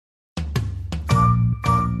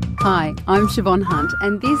Hi, I'm Siobhan Hunt,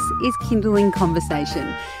 and this is Kindling Conversation,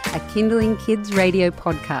 a Kindling Kids radio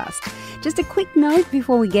podcast. Just a quick note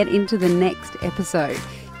before we get into the next episode.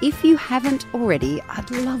 If you haven't already,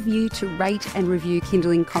 I'd love you to rate and review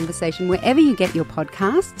Kindling Conversation wherever you get your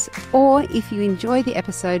podcasts, or if you enjoy the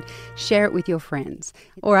episode, share it with your friends.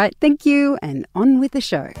 All right, thank you, and on with the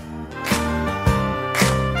show.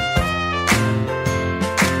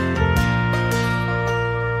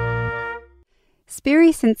 Spiri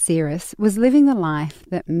Tsintziras was living the life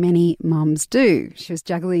that many mums do. She was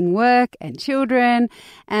juggling work and children,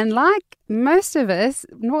 and like most of us,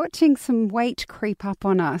 watching some weight creep up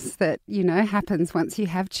on us that, happens once you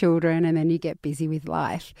have children and then you get busy with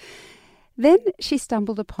life. Then she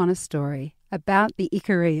stumbled upon a story about the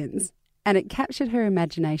Ikarians, and it captured her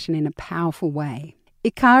imagination in a powerful way.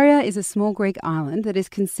 Ikaria is a small Greek island that is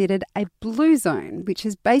considered a blue zone, which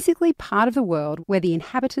is basically part of the world where the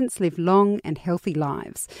inhabitants live long and healthy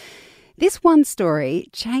lives. This one story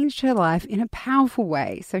changed her life in a powerful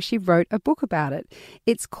way, so she wrote a book about it.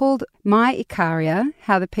 It's called My Ikaria,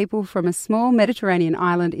 How the People from a Small Mediterranean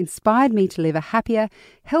Island Inspired Me to Live a Happier,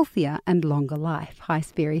 Healthier and Longer Life. Hi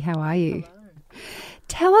Spiri, how are you? Hello.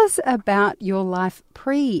 Tell us about your life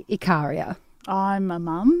pre-Ikaria. I'm a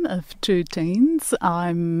mum of 2 teens.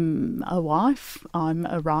 I'm a wife. I'm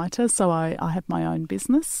a writer, so I have my own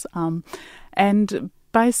business. And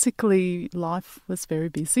basically life was very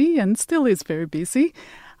busy and still is very busy.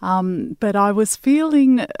 But I was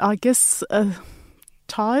feeling,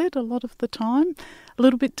 tired a lot of the time, a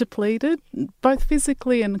little bit depleted, both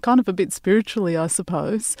physically and kind of a bit spiritually, I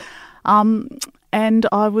suppose. And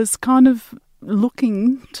I was kind of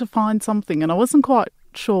looking to find something, and I wasn't quite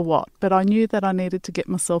sure what, but I knew that I needed to get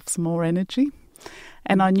myself some more energy,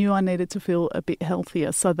 and I knew I needed to feel a bit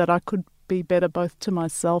healthier so that I could be better both to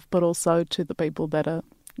myself but also to the people that are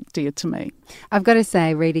dear to me. I've got to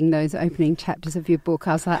say, reading those opening chapters of your book,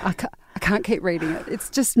 I was like, I can't keep reading it. It's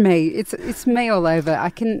just me. It's me all over. I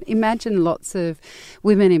can imagine lots of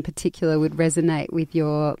women in particular would resonate with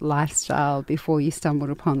your lifestyle before you stumbled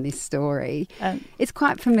upon this story. It's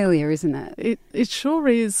quite familiar, isn't it? It sure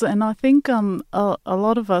is. And I think a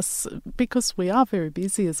lot of us, because we are very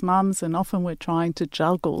busy as mums and often we're trying to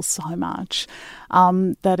juggle so much,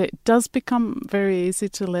 that it does become very easy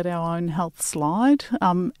to let our own health slide.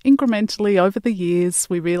 Incrementally over the years,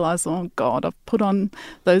 we realise, oh God, I've put on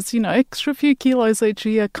those, extra few kilos each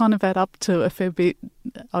year kind of add up to a fair bit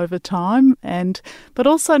over time. But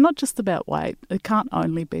also not just about weight. It can't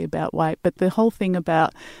only be about weight, but the whole thing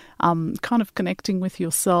about kind of connecting with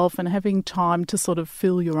yourself and having time to sort of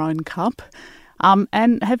fill your own cup,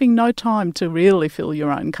 and having no time to really fill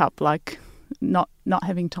your own cup, like not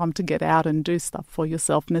having time to get out and do stuff for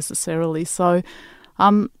yourself necessarily. So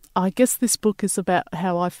I guess this book is about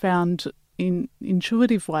how I found in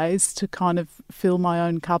intuitive ways to kind of fill my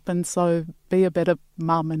own cup and so be a better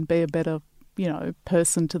mum and be a better,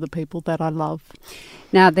 person to the people that I love.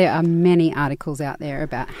 Now, there are many articles out there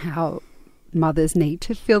about how mothers need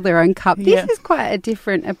to fill their own cup. This is quite a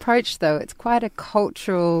different approach, though. It's quite a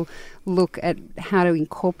cultural look at how to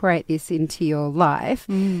incorporate this into your life.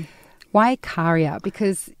 Why Ikaria?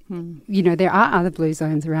 Because, there are other blue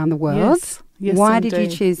zones around the world. Yes, why indeed.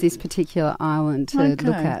 did you choose this particular island to look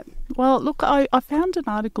at? Well, look, I found an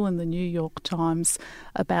article in the New York Times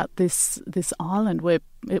about this island where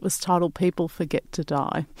it was titled People Forget to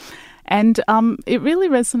Die. And it really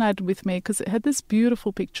resonated with me because it had this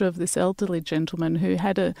beautiful picture of this elderly gentleman who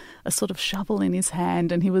had a sort of shovel in his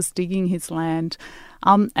hand and he was digging his land.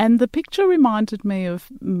 And the picture reminded me of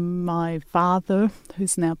my father,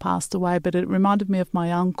 who's now passed away, but it reminded me of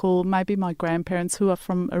my uncle, maybe my grandparents, who are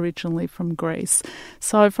originally from Greece.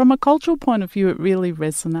 So from a cultural point of view, it really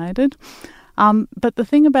resonated. But the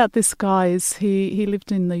thing about this guy is he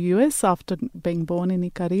lived in the US after being born in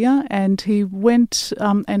Ikaria, and he went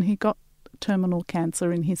and he got terminal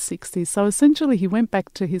cancer in his 60s. So essentially he went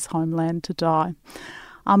back to his homeland to die.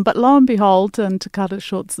 But lo and behold, and to cut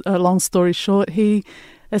a long story short, he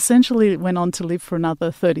essentially went on to live for another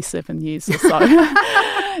 37 years or so.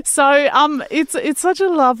 So it's such a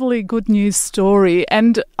lovely, good news story.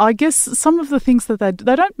 And I guess some of the things that they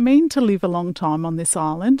don't mean to live a long time on this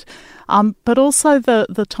island, but also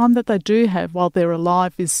the time that they do have while they're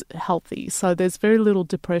alive is healthy. So there's very little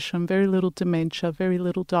depression, very little dementia, very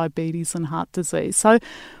little diabetes and heart disease. So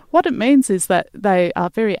what it means is that they are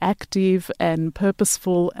very active and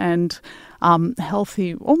purposeful and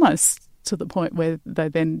healthy, almost to the point where they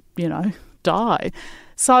then, die.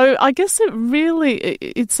 So I guess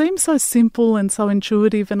it seems so simple and so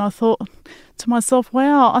intuitive, and I thought to myself,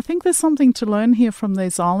 wow, I think there's something to learn here from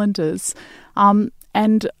these islanders.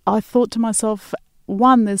 And I thought to myself,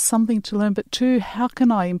 one, there's something to learn, but two, how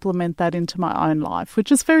can I implement that into my own life,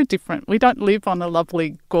 which is very different. We don't live on a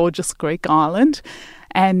lovely, gorgeous Greek island.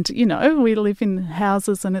 And, you know, we live in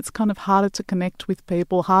houses and it's kind of harder to connect with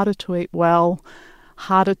people, harder to eat well,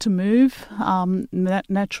 harder to move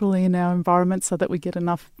naturally in our environment so that we get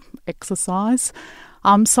enough exercise.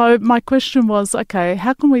 So my question was, okay,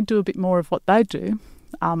 how can we do a bit more of what they do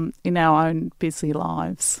in our own busy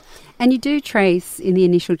lives? And you do trace in the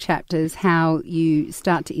initial chapters how you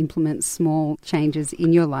start to implement small changes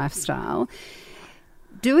in your lifestyle.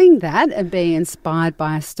 Doing that and being inspired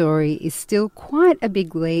by a story is still quite a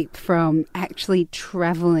big leap from actually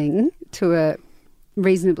travelling to a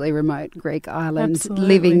reasonably remote Greek island, Absolutely.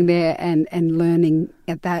 living there and learning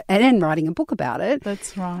at that and then writing a book about it.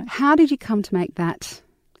 That's right. How did you come to make that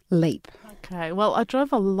leap? Okay, well, I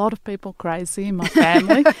drove a lot of people crazy in my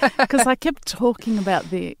family because I kept talking about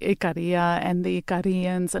the Ikaria and the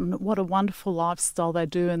Ikarians and what a wonderful lifestyle they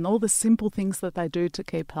do and all the simple things that they do to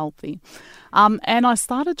keep healthy. And I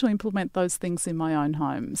started to implement those things in my own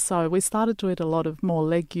home. So we started to eat a lot of more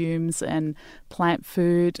legumes and plant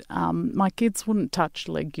food. My kids wouldn't touch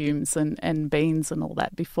legumes and beans and all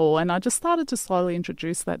that before. And I just started to slowly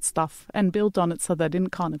introduce that stuff and build on it so they didn't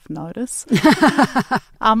kind of notice.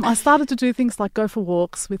 I started to do things like go for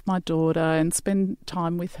walks with my daughter and spend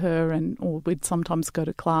time with her, or we'd sometimes go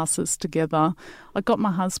to classes together. I got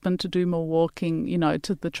my husband to do more walking, you know,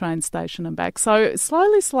 to the train station and back. So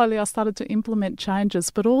slowly I started to implement changes,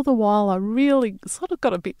 but all the while I really sort of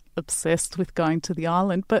got a bit obsessed with going to the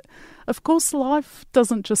island. But of course life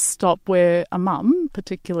doesn't just stop where a mum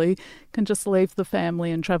particularly can just leave the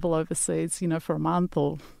family and travel overseas, you know, for a month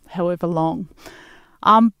or however long.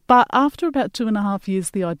 But after about 2.5 years,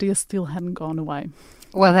 the idea still hadn't gone away.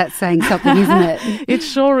 Well, that's saying something, isn't it? It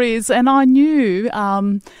sure is. And I knew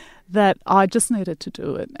that I just needed to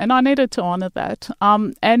do it. And I needed to honour that.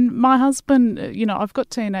 And my husband, you know, I've got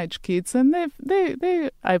teenage kids and they're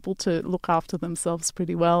able to look after themselves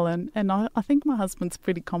pretty well. And I think my husband's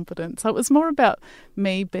pretty competent. So it was more about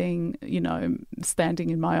me being, you know, standing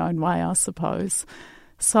in my own way, I suppose.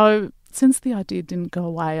 So since the idea didn't go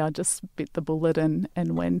away, I just bit the bullet and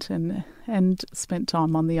went and spent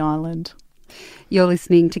time on the island. You're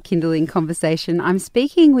listening to Kindling Conversation. I'm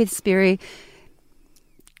speaking with Spiri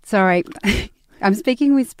Tsintziras,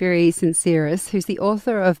 who's the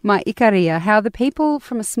author of My Ikaria, How the People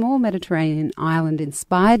from a Small Mediterranean Island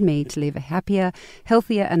Inspired Me to Live a Happier,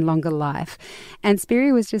 Healthier and Longer Life. And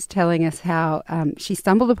Spiri was just telling us how she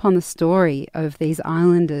stumbled upon the story of these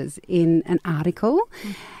islanders in an article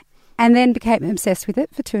and then became obsessed with it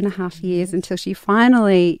for 2.5 years until she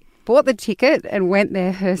finally bought the ticket and went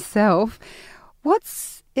there herself.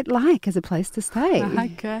 What's it like as a place to stay?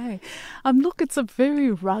 Okay. Look, it's a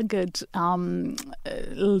very rugged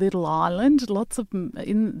little island. Lots of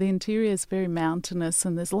in the interior is very mountainous,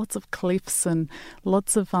 and there's lots of cliffs and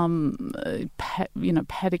lots of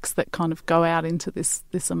paddocks that kind of go out into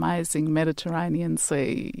this amazing Mediterranean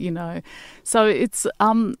Sea. You know, so it's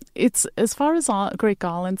as far as Greek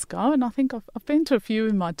islands go, and I think I've been to a few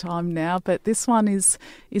in my time now, but this one is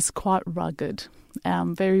quite rugged.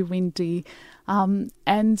 Very windy,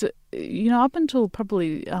 and you know, up until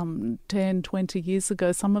probably 10, 20 years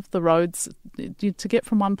ago, some of the roads to get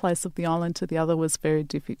from one place of the island to the other was very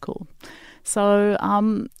difficult. So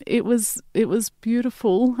it was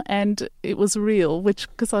beautiful and it was real,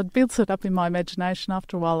 because I'd built it up in my imagination.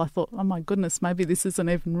 After a while, I thought, oh my goodness, maybe this isn't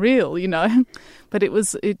even real, you know. But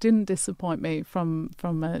it didn't disappoint me from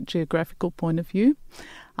a geographical point of view.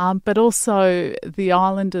 But also the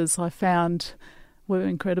islanders, I found, were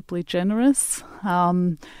incredibly generous.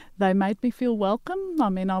 They made me feel welcome. I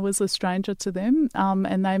mean, I was a stranger to them,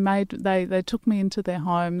 and they took me into their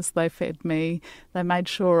homes. They fed me. They made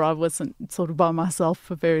sure I wasn't sort of by myself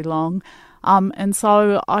for very long. And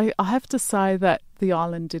so I have to say that the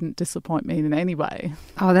island didn't disappoint me in any way.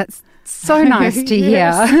 Oh, that's so nice to hear.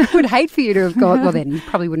 Yes. I would hate for you to have gone, well, then you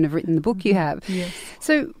probably wouldn't have written the book you have. Yes.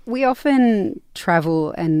 So we often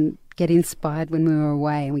travel and get inspired when we were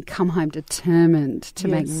away, and we come home determined to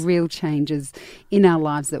make real changes in our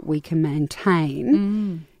lives that we can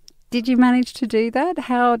maintain. Did you manage to do that?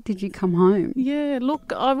 How did you come home? Yeah,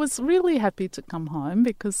 look, I was really happy to come home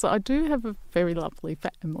because I do have a very lovely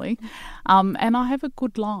family, and I have a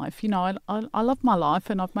good life. You know, I love my life,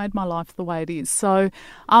 and I've made my life the way it is. So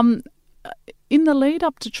in the lead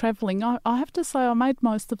up to travelling, I have to say I made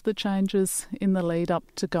most of the changes in the lead up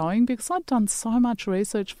to going, because I'd done so much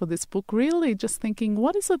research for this book, really just thinking,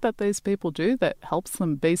 what is it that these people do that helps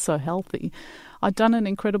them be so healthy? I'd done an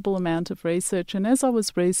incredible amount of research, and as I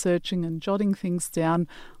was researching and jotting things down,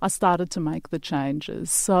 I started to make the changes.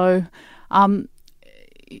 So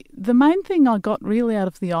the main thing I got really out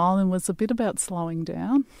of the island was a bit about slowing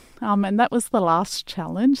down, and that was the last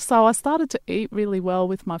challenge. So I started to eat really well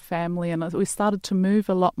with my family, and we started to move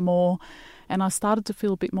a lot more, and I started to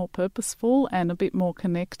feel a bit more purposeful and a bit more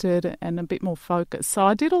connected and a bit more focused. So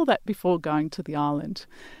I did all that before going to the island.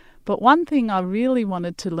 But one thing I really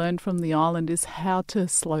wanted to learn from the island is how to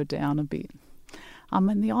slow down a bit.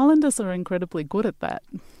 And the islanders are incredibly good at that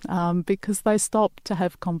because they stop to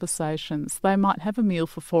have conversations. They might have a meal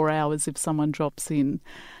for 4 hours if someone drops in.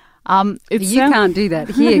 You can't do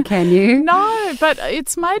that here, can you? No, but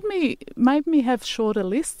it's made me have shorter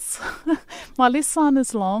lists. My lists aren't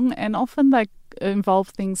as long, and often they involve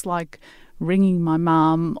things like ringing my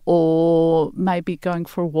mum or maybe going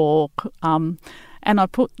for a walk. And I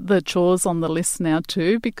put the chores on the list now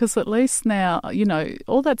too, because at least now,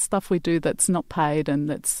 all that stuff we do that's not paid and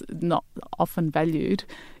that's not often valued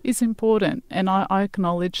is important. And I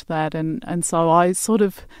acknowledge that. And so I sort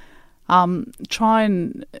of try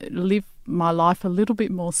and live my life a little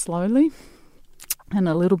bit more slowly and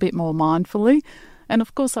a little bit more mindfully. And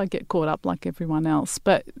of course I get caught up like everyone else.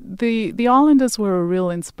 But the islanders were a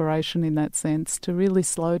real inspiration in that sense, to really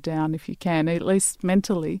slow down if you can, at least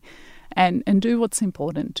mentally, and do what's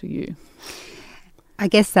important to you. I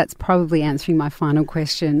guess that's probably answering my final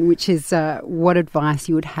question, which is what advice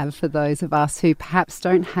you would have for those of us who perhaps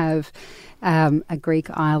don't have a Greek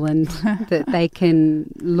island that they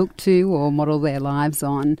can look to or model their lives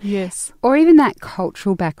on. Yes. Or even that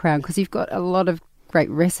cultural background, because you've got a lot of great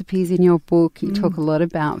recipes in your book. You talk a lot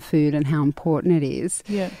about food and how important it is.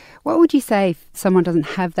 Yeah. What would you say if someone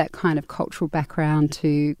doesn't have that kind of cultural background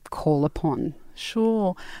to call upon?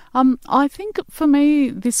 Sure. I think for me,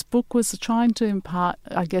 this book was trying to impart,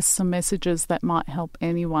 I guess, some messages that might help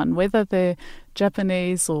anyone, whether they're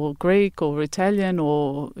Japanese or Greek or Italian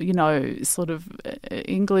or, sort of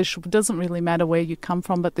English. It doesn't really matter where you come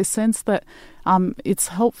from, but the sense that it's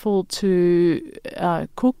helpful to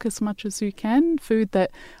cook as much as you can, food that,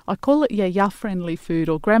 I call it ya-friendly food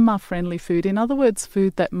or grandma-friendly food. In other words,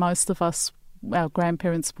 food that most of us, our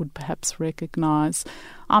grandparents, would perhaps recognise,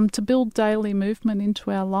 to build daily movement into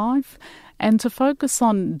our life and to focus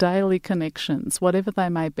on daily connections, whatever they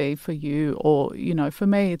may be for you. Or, for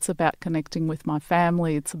me, it's about connecting with my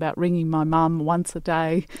family. It's about ringing my mum once a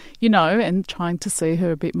day, and trying to see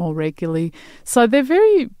her a bit more regularly. So they're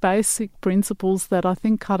very basic principles that I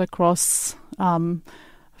think cut across, can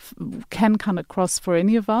come across for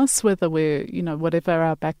any of us, whether we're, whatever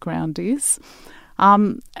our background is.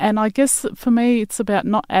 And I guess for me, it's about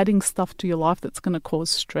not adding stuff to your life that's going to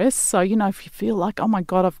cause stress. So, if you feel like, oh my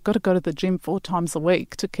God, I've got to go to the gym 4 times a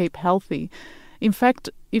week to keep healthy. In fact,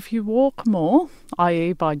 if you walk more,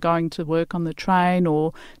 i.e. by going to work on the train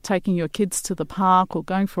or taking your kids to the park or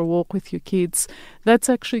going for a walk with your kids, that's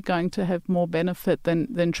actually going to have more benefit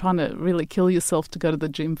than trying to really kill yourself to go to the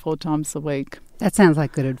gym 4 times a week. That sounds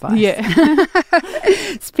like good advice. Yeah.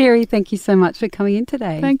 Spiri, thank you so much for coming in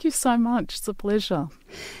today. Thank you so much. It's a pleasure.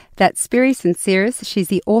 That's Spiri Tsintziras. She's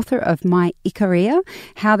the author of My Ikaria,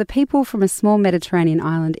 How the People from a Small Mediterranean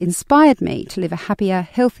Island Inspired Me to Live a Happier,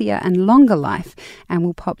 Healthier and Longer Life. And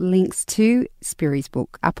we'll pop links to Spiri's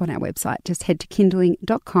book up on our website. Just head to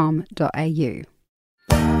kindling.com.au.